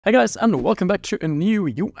Hey guys, and welcome back to a new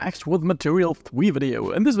UX with Material 3 video.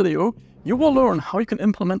 In this video, you will learn how you can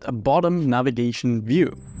implement a bottom navigation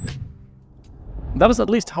view. That is at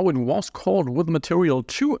least how it was called with Material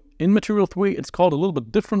 2. In Material 3, it's called a little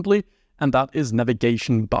bit differently, and that is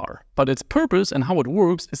navigation bar. But its purpose and how it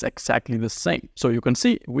works is exactly the same. So you can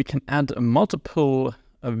see we can add multiple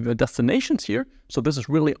destinations here. So this is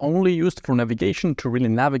really only used for navigation, to really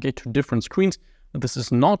navigate to different screens. This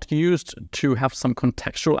is not used to have some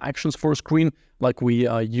contextual actions for a screen like we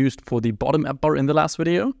used for the bottom app bar in the last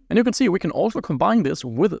video. And you can see we can also combine this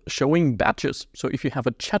with showing badges. So if you have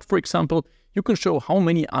a chat, for example, you can show how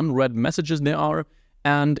many unread messages there are.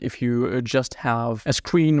 And if you just have a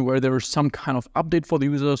screen where there is some kind of update for the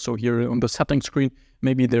user, so here on the settings screen,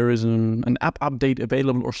 maybe there is an app update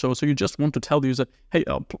available or so, so you just want to tell the user, hey,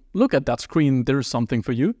 look at that screen, there is something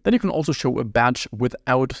for you. Then you can also show a badge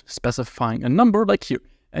without specifying a number like here.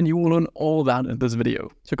 And you will learn all that in this video.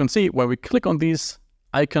 So you can see where we click on these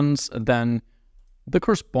icons, then the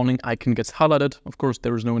corresponding icon gets highlighted. Of course,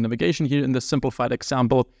 there is no navigation here in this simplified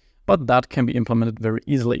example, but that can be implemented very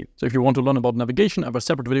easily. So if you want to learn about navigation, I have a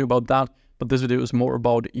separate video about that, but this video is more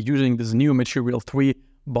about using this new Material 3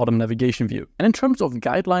 bottom navigation view. And in terms of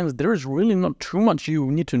guidelines, there is really not too much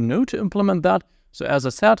you need to know to implement that. So as I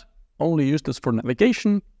said, only use this for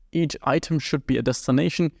navigation. Each item should be a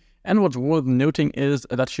destination. And what's worth noting is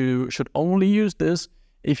that you should only use this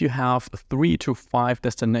if you have 3 to 5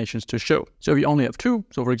 destinations to show. So if you only have 2,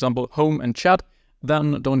 so for example, home and chat,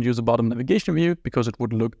 then don't use a bottom navigation view because it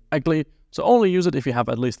would look ugly. So only use it if you have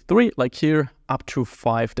at least 3, like here, up to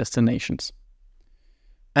 5 destinations.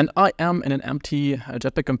 And I am in an empty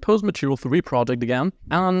Jetpack Compose Material 3 project again.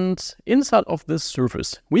 And inside of this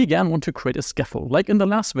surface, we again want to create a scaffold like in the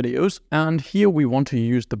last videos. And here we want to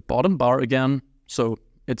use the bottom bar again. So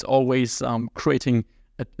it's always creating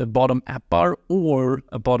a bottom app bar or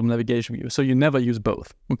a bottom navigation view. So you never use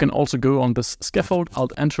both. We can also go on this scaffold,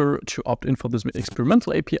 Alt-Enter to opt in for this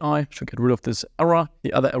experimental API to get rid of this error.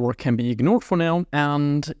 The other error can be ignored for now.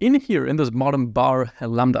 And in here, in this bottom bar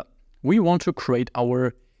lambda, we want to create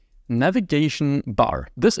our navigation bar.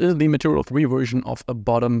 This is the Material 3 version of a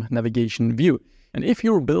bottom navigation view. And if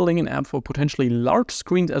you're building an app for potentially large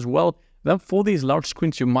screens as well, then for these large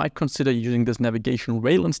screens, you might consider using this navigation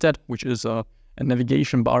rail instead, which is a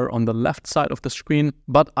navigation bar on the left side of the screen,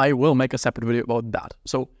 but I will make a separate video about that.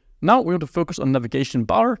 So now we want to focus on navigation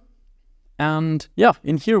bar. And yeah,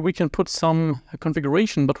 in here we can put some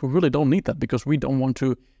configuration, but we really don't need that because we don't want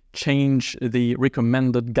to change the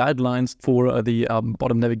recommended guidelines for the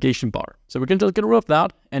bottom navigation bar. So we can just get rid of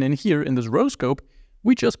that. And in here, in this row scope,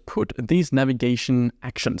 we just put these navigation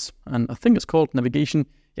actions. And I think it's called navigation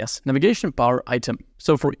bar item.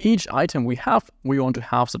 So for each item we want to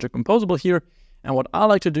have such a composable here. And what I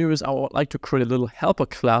like to do is I would like to create a little helper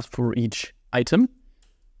class for each item,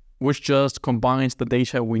 which just combines the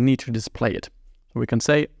data we need to display it. So we can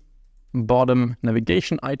say bottom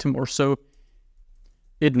navigation item or so.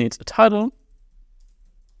 It needs a title.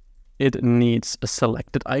 It needs a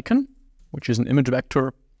selected icon, which is an image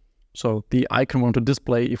vector. So the icon we want to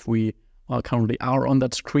display if we currently are on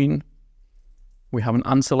that screen. We have an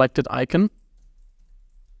unselected icon,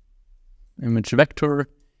 image vector.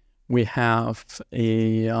 We have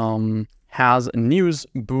a has a news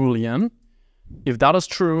boolean. If that is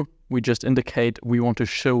true, we just indicate we want to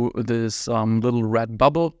show this little red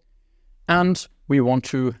bubble, and we want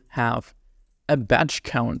to have a badge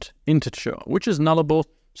count integer, which is nullable.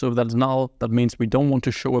 So if that's null, that means we don't want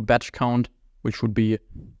to show a badge count, which would be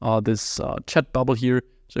this chat bubble here.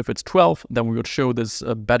 So if it's 12, then we would show this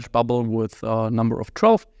badge bubble with a number of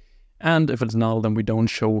 12. And if it's null, then we don't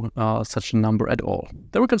show such a number at all.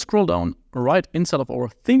 Then we can scroll down right inside of our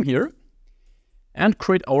theme here and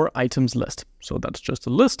create our items list. So that's just a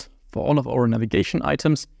list for all of our navigation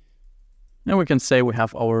items. And we can say we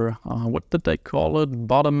have our, what did I call it?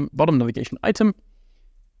 Bottom navigation item.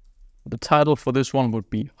 The title for this one would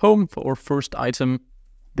be home for our first item.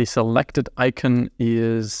 The selected icon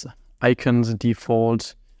is icons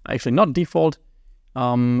default. Actually, not default.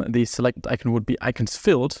 The selected icon would be icons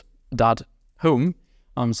filled dot home.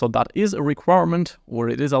 So that is a requirement, or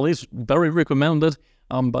it is at least very recommended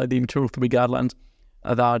by the Material 3 guidelines,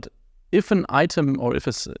 that if an item or if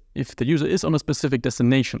the user is on a specific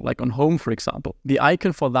destination, like on home, for example, the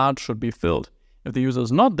icon for that should be filled. If the user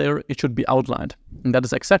is not there, it should be outlined. And that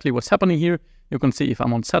is exactly what's happening here. You can see if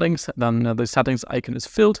I'm on settings, then the settings icon is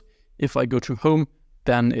filled. If I go to home,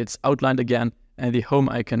 then it's outlined again, and the home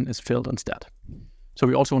icon is filled instead. So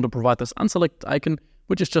we also want to provide this unselected icon,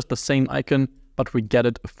 which is just the same icon, but we get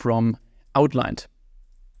it from outlined,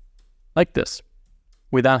 like this.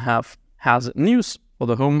 We then have has news, For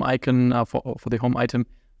the home icon, for the home item,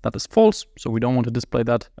 that is false, so we don't want to display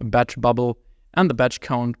that. A badge bubble and the badge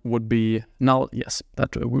count would be null. Yes,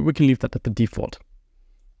 that we can leave that at the default.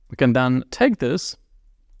 We can then take this,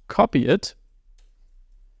 copy it,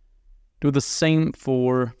 do the same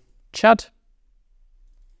for chat.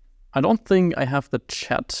 I don't think I have the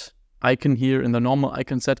chat icon here in the normal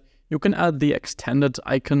icon set. You can add the extended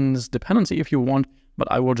icons dependency if you want, but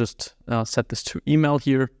I will just set this to email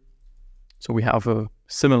here. So we have a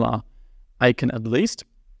similar icon at least.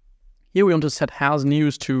 Here we want to set has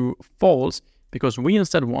news to false because we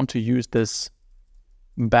instead want to use this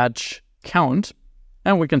badge count,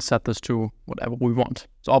 and we can set this to whatever we want.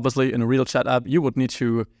 So obviously in a real chat app, you would need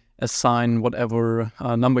to assign whatever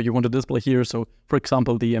number you want to display here. So for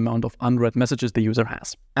example, the amount of unread messages the user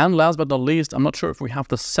has. And last but not least, I'm not sure if we have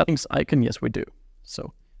the settings icon. Yes, we do.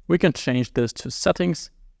 So we can change this to settings,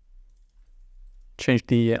 change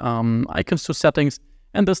the icons to settings,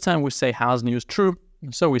 and this time we say has news true.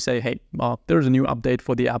 So we say, hey, there's a new update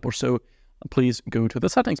for the app or so. Please go to the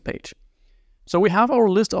settings page. So we have our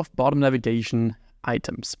list of bottom navigation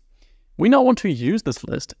items. We now want to use this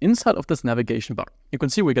list inside of this navigation bar. You can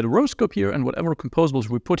see we get a row scope here, and whatever composables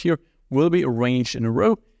we put here will be arranged in a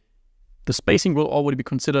row. The spacing will already be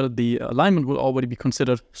considered, the alignment will already be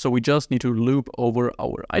considered, so we just need to loop over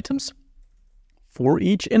our items. For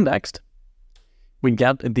each indexed, we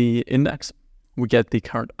get the index, we get the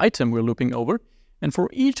current item we're looping over, and for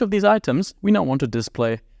each of these items, we now want to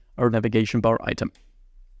display our navigation bar item.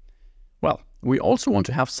 Well, we also want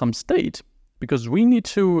to have some state, because we need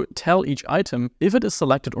to tell each item if it is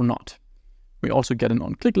selected or not. We also get an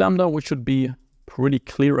onClick lambda, which should be pretty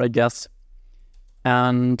clear, I guess.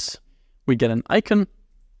 And we get an icon,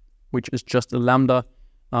 which is just a lambda,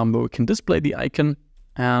 where we can display the icon.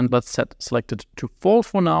 And let's set selected to false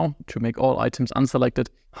for now to make all items unselected.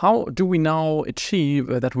 How do we now achieve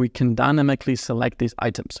that we can dynamically select these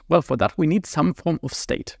items? Well, for that, we need some form of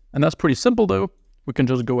state. And that's pretty simple, though. We can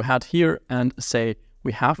just go ahead here and say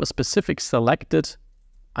we have a specific selected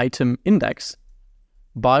item index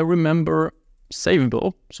by remember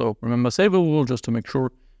savable. So remember savable just to make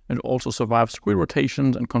sure it also survives screen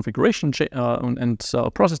rotations and configuration and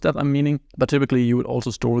process that I'm meaning. But typically you would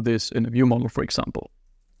also store this in a view model, for example.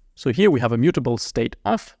 So here we have a mutable state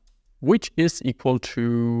of, which is equal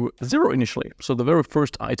to 0 initially. So the very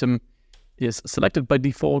first item is selected by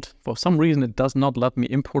default. For some reason, it does not let me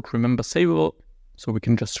import remember savable. So we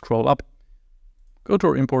can just scroll up, go to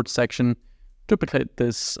our import section, duplicate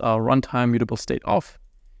this runtime mutable state of,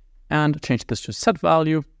 and change this to set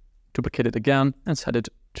value, duplicate it again, and set it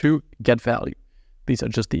to get value. These are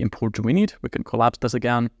just the imports we need. We can collapse this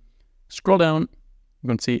again, scroll down, you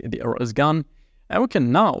can see the error is gone, and we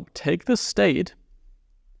can now take this state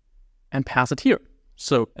and pass it here.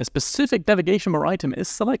 So a specific navigation bar item is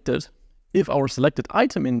selected if our selected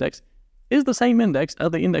item index is the same index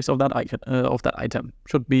as the index of that item.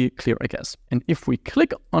 Should be clear, I guess. And if we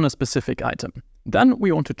click on a specific item, then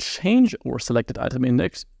we want to change our selected item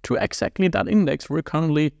index to exactly that index we're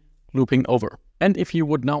currently looping over. And if you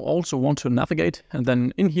would now also want to navigate, and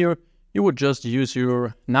then in here, you would just use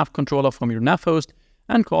your nav controller from your nav host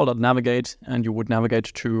and call .navigate, and you would navigate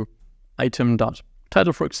to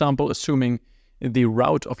item.title, for example, assuming the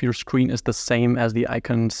route of your screen is the same as the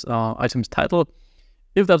item's title.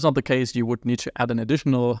 If that's not the case, you would need to add an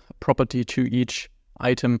additional property to each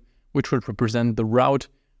item, which would represent the route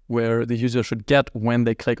where the user should get when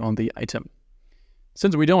they click on the item.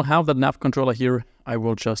 Since we don't have that nav controller here, I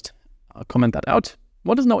will just comment that out.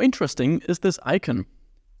 What is now interesting is this icon.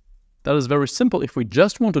 That is very simple if we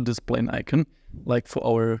just want to display an icon, like for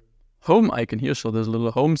our home icon here, so there's a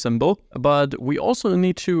little home symbol, but we also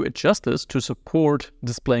need to adjust this to support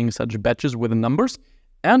displaying such badges with the numbers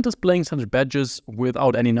and displaying such badges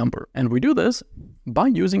without any number. And we do this by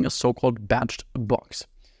using a so-called badged box.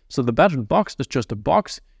 So the badged box is just a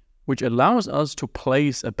box which allows us to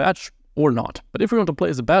place a badge or not. But if we want to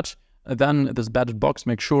place a badge, then this badged box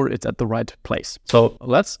makes sure it's at the right place. So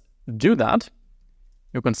let's do that.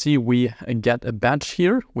 You can see we get a badge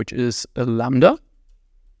here, which is a lambda.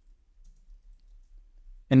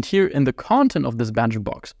 And here in the content of this badge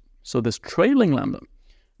box, so this trailing lambda,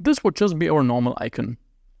 this would just be our normal icon.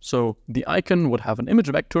 So the icon would have an image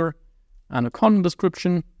vector and a content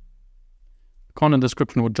description. The content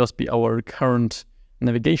description would just be our current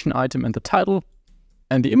navigation item and the title.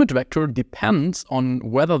 And the image vector depends on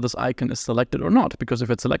whether this icon is selected or not, because if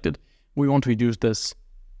it's selected, we want to use this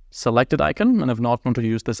selected icon, and if not, we want to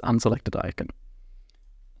use this unselected icon.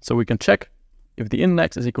 So we can check if the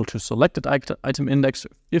index is equal to selected item index.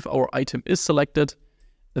 If our item is selected,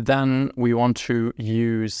 then we want to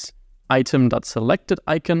use item.selected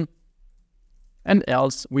icon, and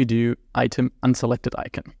else we do item unselected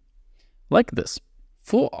icon, like this.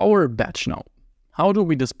 For our badge now, how do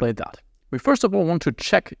we display that? We first of all want to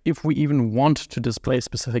check if we even want to display a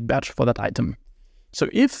specific badge for that item. So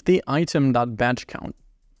if the item.badge count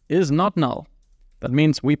is not null, that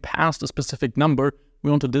means we passed a specific number we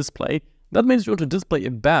want to display. That means we want to display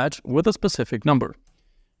a badge with a specific number.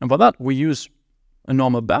 And for that, we use a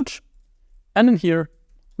normal badge. And in here,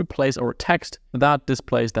 we place our text that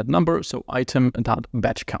displays that number, so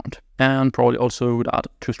item.badge count. And probably also that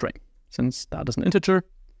toString, since that is an integer.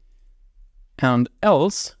 And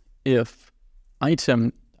else, if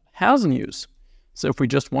item has an use, so if we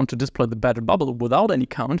just want to display the badge bubble without any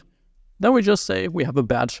count, then we just say we have a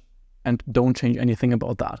badge and don't change anything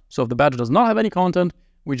about that. So if the badge does not have any content,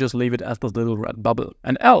 we just leave it as this little red bubble.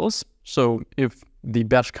 And else, so if the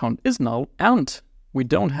badge count is null and we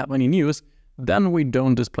don't have any news, then we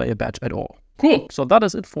don't display a badge at all. Cool. So that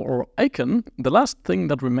is it for our icon. The last thing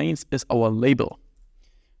that remains is our label.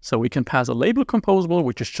 So we can pass a label composable,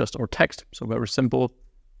 which is just our text. So very simple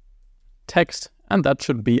text, and that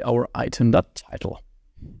should be our item.title.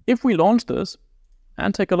 If we launch this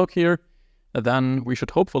and take a look here, then we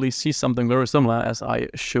should hopefully see something very similar as I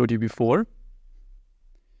showed you before.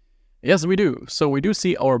 Yes, we do. So we do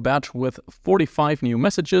see our badge with 45 new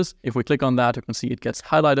messages. If we click on that, you can see it gets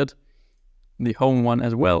highlighted, the home one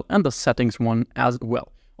as well, and the settings one as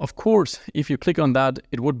well. Of course, if you click on that,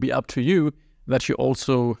 it would be up to you that you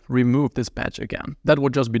also remove this badge again. That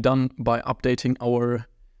would just be done by updating our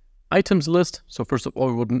items list. So first of all,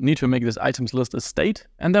 we would need to make this items list a state,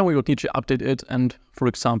 and then we would need to update it and, for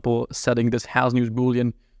example, setting this has news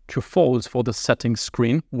boolean to false for the settings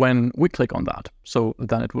screen when we click on that. So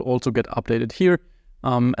then it will also get updated here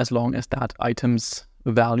as long as that item's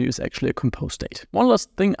value is actually a compose state. One last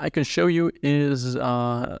thing I can show you is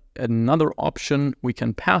another option we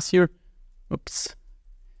can pass here. Oops.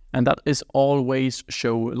 And that is always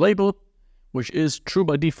show label, which is true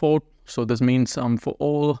by default. So this means for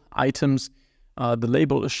all items, the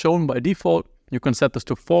label is shown by default. You can set this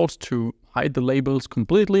to false to hide the labels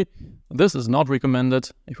completely. This is not recommended.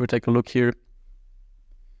 If we take a look here,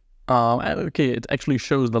 okay, it actually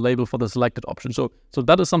shows the label for the selected option. So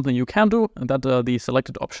that is something you can do, and that the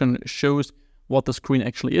selected option shows what the screen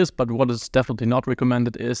actually is. But what is definitely not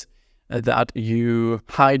recommended is that you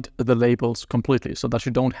hide the labels completely, so that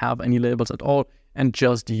you don't have any labels at all and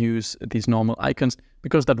just use these normal icons,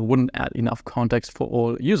 because that wouldn't add enough context for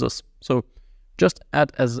all users. So just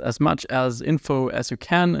add as much as info as you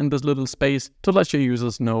can in this little space to let your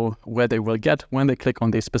users know where they will get when they click on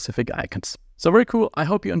these specific icons. So very cool. I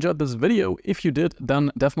hope you enjoyed this video. If you did,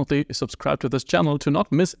 then definitely subscribe to this channel to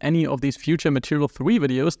not miss any of these future Material 3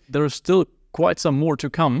 videos. There is still quite some more to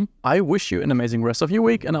come. I wish you an amazing rest of your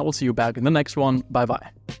week, and I will see you back in the next one. Bye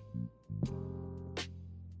bye.